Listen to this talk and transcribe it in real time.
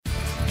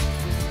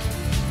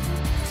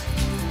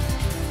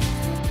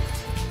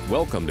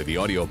Welcome to the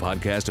audio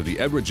podcast of the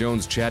Edward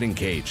Jones Chatting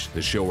Cage,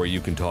 the show where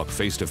you can talk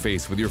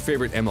face-to-face with your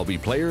favorite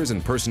MLB players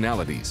and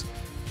personalities.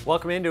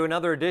 Welcome into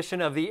another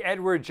edition of the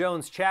Edward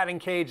Jones Chatting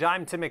Cage.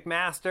 I'm Tim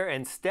McMaster,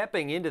 and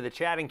stepping into the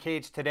Chatting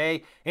Cage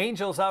today,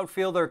 Angels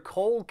outfielder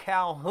Kole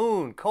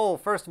Calhoun. Kole,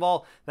 first of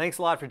all, thanks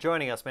a lot for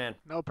joining us, man.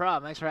 No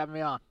problem. Thanks for having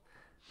me on.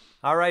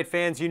 All right,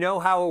 fans, you know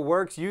how it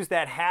works. Use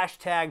that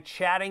hashtag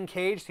Chatting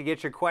Cage to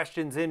get your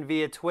questions in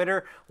via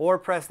Twitter, or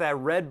press that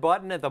red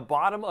button at the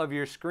bottom of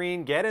your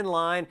screen. Get in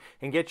line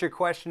and get your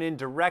question in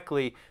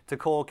directly to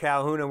Kole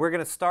Calhoun. And we're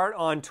going to start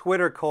on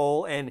Twitter,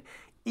 Kole. And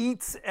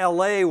Eats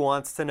LA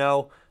wants to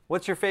know,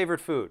 what's your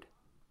favorite food?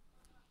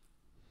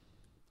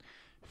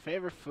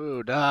 Favorite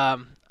food?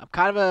 I'm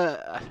kind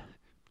of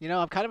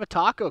a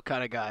taco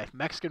kind of guy.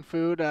 Mexican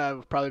food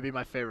would probably be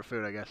my favorite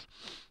food, I guess.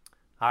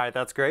 All right,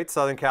 that's great.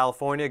 Southern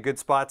California, good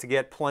spot to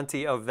get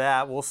plenty of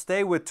that. We'll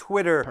stay with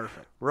Twitter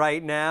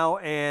right now.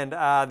 And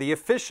the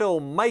official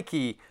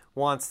Mikey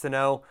wants to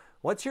know,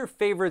 what's your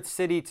favorite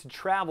city to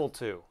travel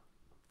to?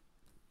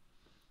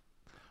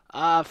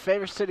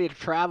 Favorite city to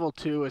travel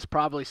to is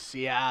probably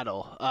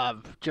Seattle.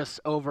 Just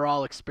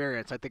overall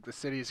experience. I think the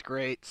city's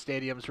great.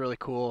 Stadium's really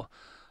cool.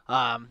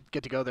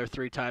 Get to go there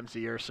 3 times a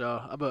year, so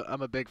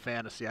I'm a big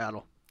fan of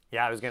Seattle.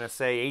 Yeah, I was going to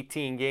say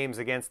 18 games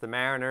against the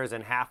Mariners,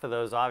 and half of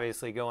those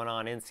obviously going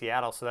on in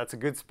Seattle, so that's a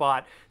good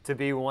spot to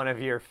be one of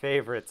your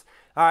favorites.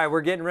 All right, we're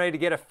getting ready to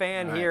get a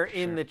fan here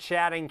in the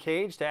Chatting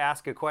Cage to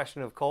ask a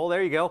question of Kole.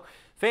 There you go.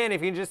 Fan,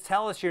 if you can just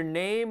tell us your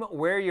name,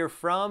 where you're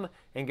from,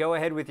 and go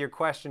ahead with your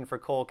question for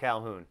Kole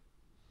Calhoun.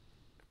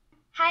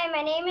 Hi,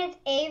 my name is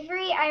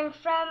Avery. I'm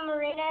from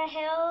Marina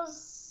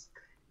Hills,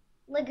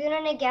 Laguna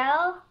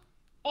Niguel,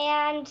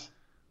 and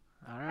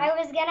I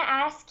was going to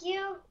ask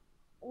you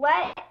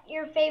what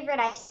your favorite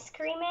ice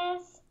cream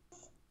is.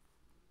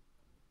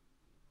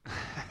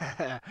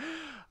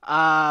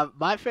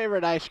 My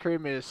favorite ice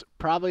cream is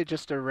probably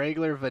just a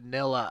regular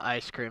vanilla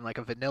ice cream, like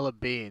a vanilla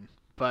bean.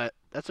 But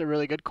that's a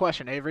really good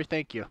question, Avery.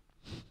 Thank you.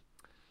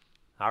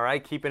 All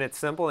right, keeping it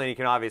simple, and you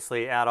can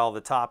obviously add all the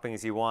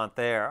toppings you want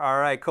there. All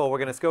right, cool. We're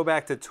going to go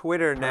back to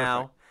Twitter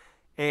now.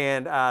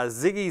 And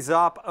Ziggy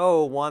Zop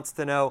O wants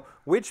to know,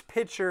 which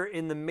pitcher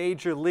in the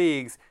major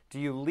leagues do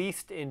you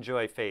least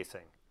enjoy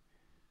facing?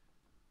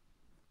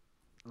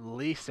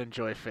 Least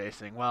enjoy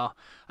facing? Well,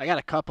 I got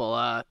a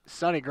couple.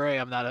 Sonny Gray,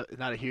 I'm not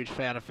a huge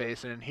fan of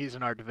facing, and he's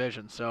in our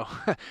division, so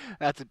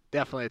that's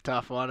definitely a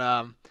tough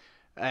one.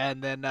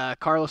 And then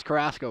Carlos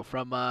Carrasco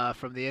from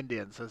the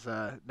Indians is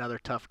another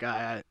tough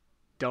guy. I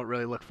don't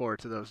really look forward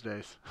to those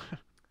days.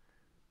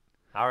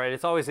 All right,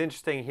 it's always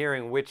interesting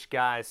hearing which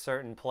guys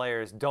certain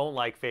players don't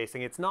like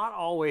facing. It's not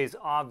always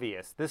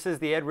obvious. This is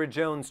the Edward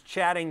Jones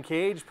Chatting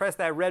Cage. Press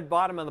that red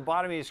button on the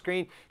bottom of your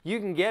screen.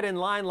 You can get in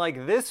line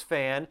like this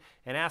fan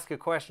and ask a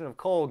question of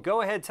Kole.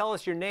 Go ahead, tell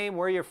us your name,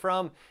 where you're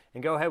from,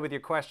 and go ahead with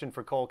your question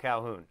for Kole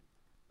Calhoun.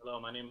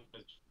 Hello, my name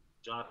is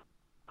Jonathan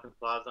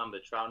Plaza. I'm the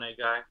Troutnet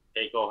guy.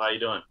 Hey, Kole, how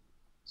you doing?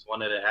 Just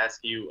wanted to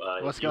ask you,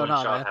 what's if you going and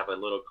on, Trout man? have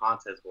a little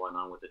contest going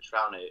on with the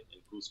Troutnet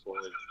and who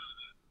scores.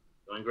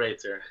 Doing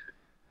great, sir.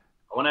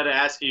 I wanted to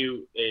ask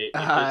you if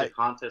there's a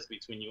contest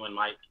between you and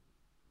Mike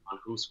on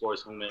who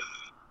scores who many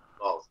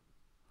balls.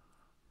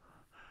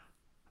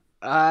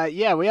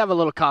 Yeah, we have a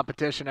little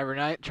competition every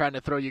night, trying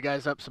to throw you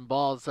guys up some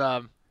balls.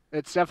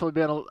 It's definitely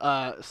been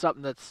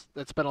something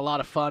that's been a lot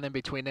of fun in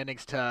between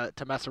innings to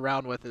mess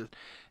around with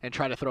and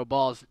try to throw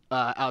balls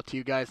out to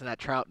you guys in that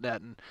trout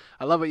net. And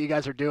I love what you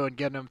guys are doing,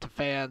 getting them to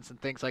fans and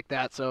things like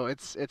that. So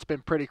it's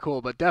been pretty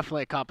cool, but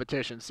definitely a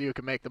competition, so you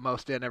can make the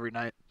most in every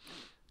night.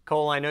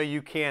 Kole, I know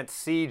you can't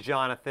see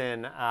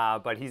Jonathan,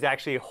 but he's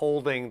actually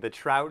holding the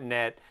trout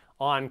net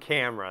on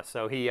camera.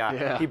 So he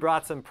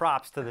brought some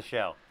props to the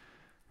show.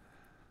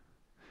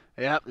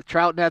 Yep, the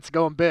trout net's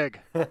going big.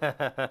 All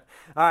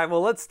right,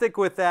 well, let's stick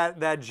with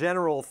that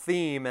general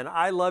theme. And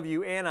I Love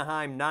You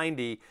Anaheim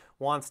 90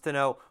 wants to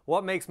know,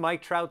 what makes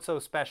Mike Trout so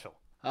special?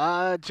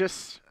 I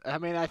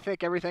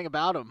think everything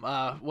about him,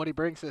 what he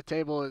brings to the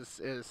table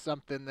is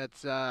something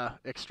that's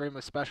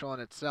extremely special in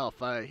itself.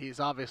 He's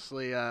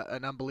obviously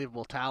an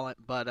unbelievable talent,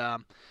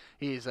 but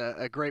he's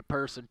a great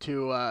person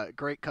too,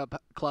 great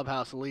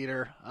clubhouse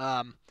leader.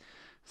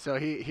 So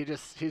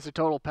he's a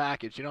total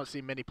package. You don't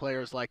see many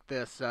players like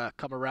this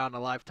come around in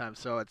a lifetime.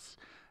 So it's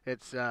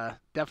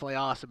definitely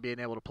awesome being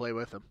able to play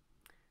with him.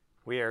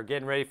 We are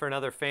getting ready for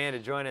another fan to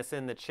join us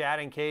in the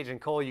Chatting Cage. And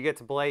Kole, you get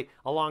to play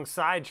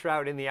alongside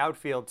Trout in the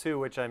outfield too,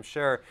 which I'm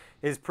sure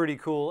is pretty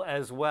cool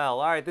as well.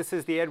 All right, this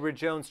is the Edward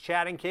Jones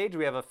Chatting Cage.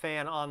 We have a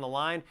fan on the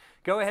line.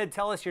 Go ahead,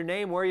 tell us your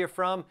name, where you're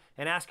from,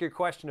 and ask your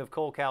question of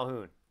Kole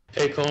Calhoun.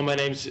 Hey Kole, my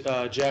name's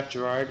Jack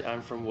Gerard.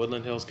 I'm from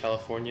Woodland Hills,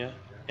 California,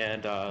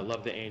 and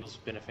love the Angels.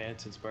 Been a fan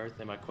since birth.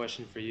 And my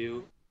question for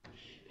you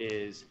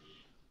is,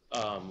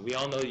 we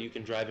all know you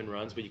can drive in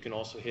runs, but you can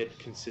also hit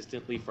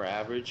consistently for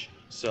average.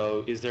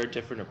 So is there a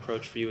different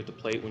approach for you at the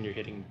plate when you're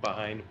hitting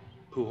behind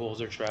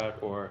Pujols or Trout,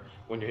 or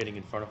when you're hitting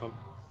in front of them?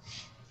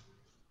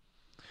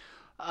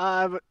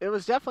 It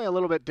was definitely a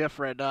little bit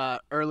different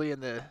early in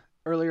the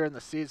earlier in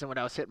the season when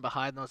I was hitting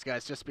behind those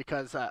guys, just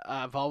because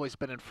I've always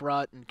been in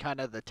front and kind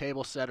of the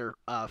table setter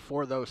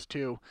for those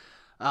two.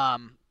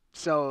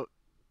 So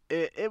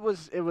it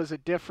was a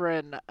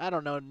different, I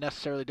don't know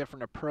necessarily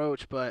different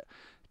approach, but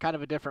kind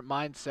of a different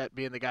mindset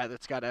being the guy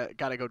that's got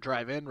to go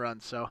drive in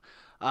runs. So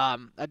I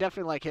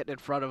definitely like hitting in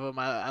front of them.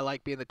 I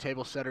like being the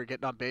table setter,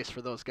 getting on base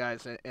for those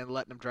guys and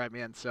letting them drive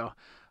me in. So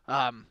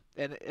and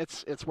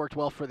it's worked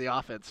well for the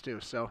offense too.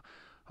 So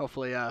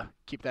hopefully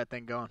keep that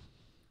thing going.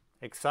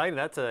 Exciting.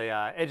 That's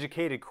a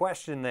educated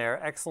question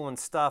there. Excellent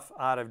stuff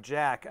out of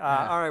Jack.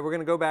 All right, we're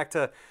going to go back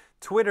to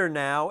Twitter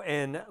now.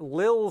 And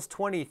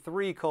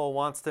Lils23 Cole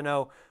wants to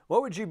know,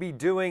 what would you be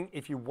doing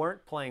if you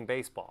weren't playing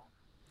baseball?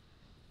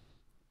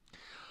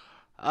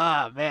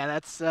 Man,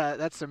 that's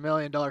 $1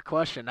 million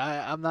question.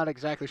 I'm not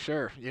exactly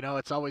sure. You know,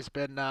 it's always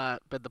been the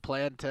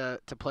plan to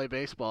play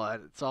baseball.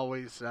 It's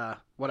always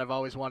what I've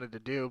always wanted to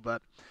do.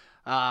 But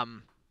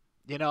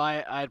you know,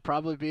 I'd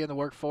probably be in the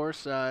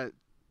workforce,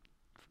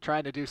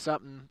 trying to do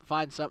something,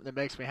 find something that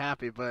makes me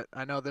happy. But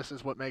I know this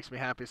is what makes me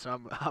happy, so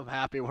I'm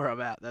happy where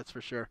I'm at. That's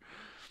for sure.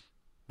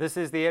 This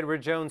is the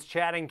Edward Jones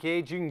Chatting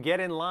Cage. You can get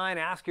in line,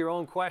 ask your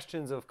own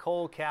questions of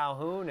Kole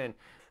Calhoun. And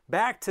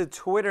back to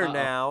Twitter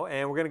now,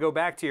 and we're going to go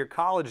back to your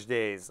college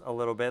days a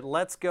little bit.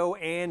 Let's go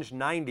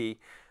Ange90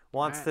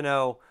 wants to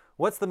know,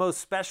 what's the most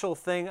special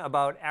thing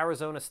about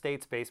Arizona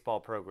State's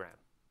baseball program?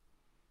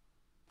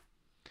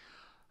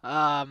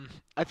 I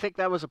think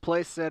that was a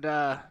place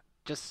that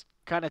just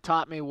kind of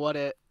taught me what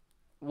it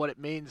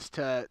means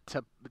to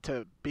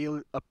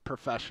be a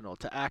professional,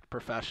 to act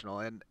professional,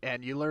 and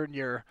you learn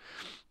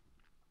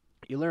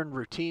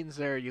routines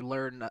there. You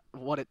learn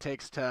what it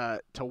takes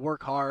to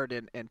work hard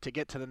and to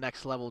get to the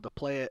next level, to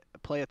play at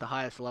the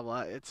highest level.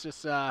 It's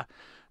just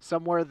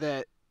somewhere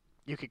that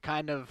you could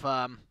kind of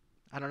I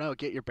don't know,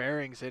 get your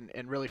bearings and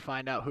really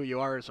find out who you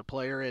are as a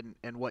player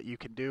and what you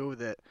can do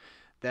that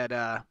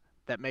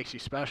makes you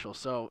special.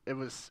 So it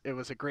was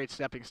a great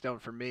stepping stone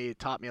for me. It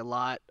taught me a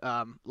lot,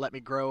 let me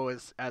grow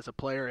as a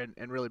player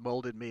and really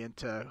molded me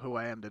into who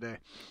I am today.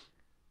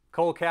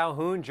 Kole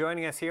Calhoun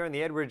joining us here in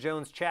the Edward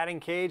Jones Chatting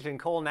Cage. And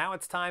Kole, now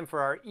it's time for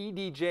our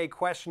EDJ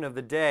question of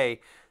the day.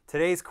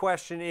 Today's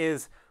question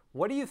is,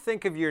 what do you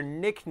think of your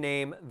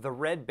nickname, the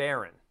Red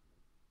Baron?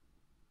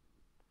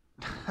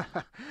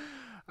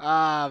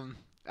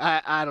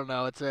 I don't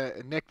know. It's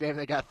a nickname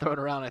that got thrown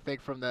around, I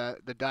think, from the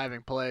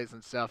diving plays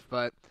and stuff.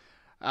 But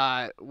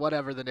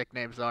whatever the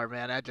nicknames are,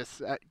 man, I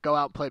just go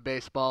out and play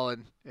baseball,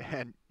 and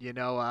you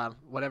know,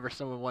 whatever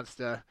someone wants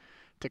to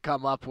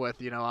come up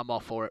with, you know, I'm all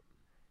for it.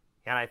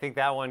 And I think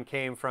that one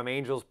came from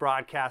Angels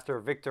broadcaster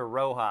Victor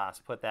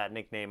Rojas, put that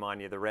nickname on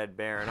you, the Red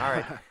Baron. All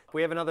right,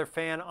 we have another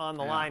fan on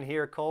the line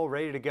here, Kole,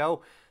 ready to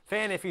go.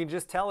 Fan, if you can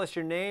just tell us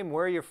your name,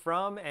 where you're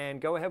from,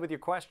 and go ahead with your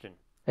question.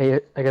 Hey,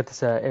 I got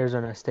this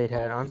Arizona State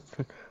hat on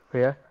for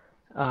you.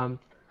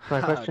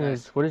 My question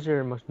is, what is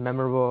your most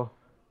memorable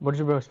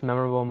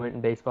moment in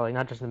baseball? Like,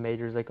 not just the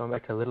majors, like going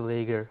back to Little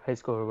League or high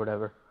school or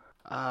whatever.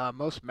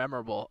 Most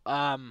memorable.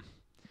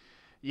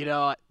 You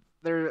know,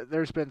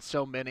 there's been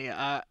so many.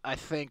 I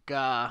think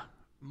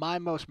my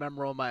most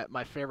memorable,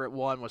 my favorite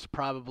one was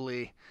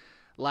probably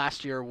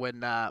last year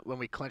when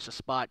we clinched a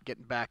spot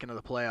getting back into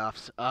the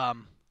playoffs.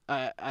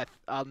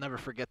 I'll never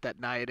forget that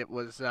night. It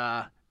was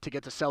to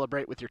get to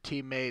celebrate with your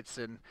teammates,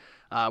 and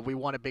we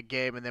won a big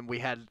game, and then we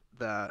had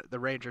the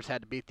Rangers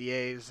had to beat the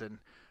A's and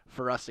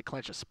for us to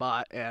clinch a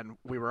spot, and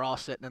we were all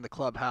sitting in the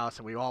clubhouse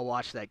and we all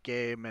watched that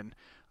game and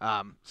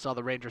saw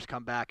the Rangers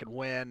come back and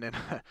win. And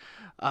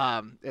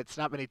it's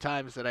not many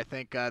times that I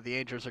think the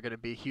Angels are going to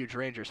be huge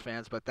Rangers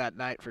fans, but that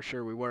night for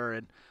sure we were.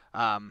 And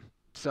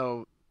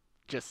so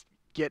just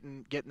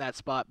getting that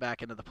spot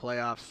back into the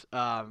playoffs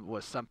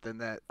was something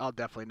that I'll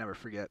definitely never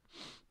forget.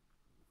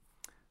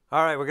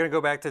 All right, we're going to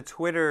go back to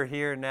Twitter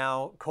here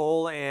now,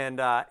 Kole,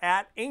 and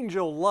at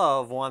Angel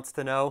Love wants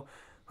to know,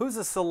 who's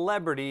a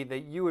celebrity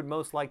that you would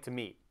most like to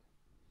meet?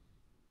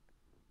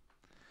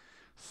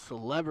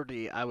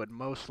 Celebrity I would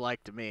most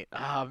like to meet.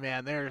 Oh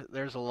man,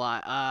 there's a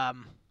lot.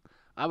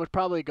 I would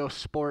probably go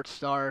sports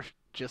star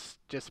just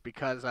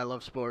because I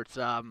love sports.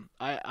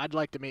 I'd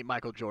like to meet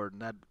Michael Jordan.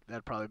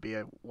 That'd probably be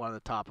one of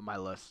the top of my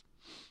list.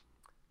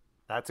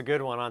 That's a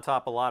good one, on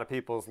top of a lot of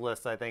people's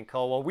lists, I think,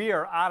 Kole. Well, we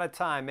are out of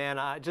time, man.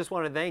 I just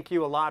want to thank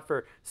you a lot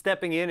for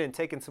stepping in and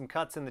taking some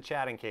cuts in the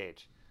chatting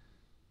cage.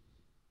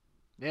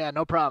 Yeah,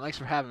 no problem. Thanks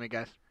for having me,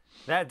 guys.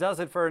 That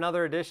does it for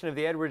another edition of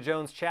the Edward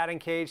Jones Chatting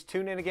Cage.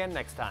 Tune in again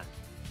next time.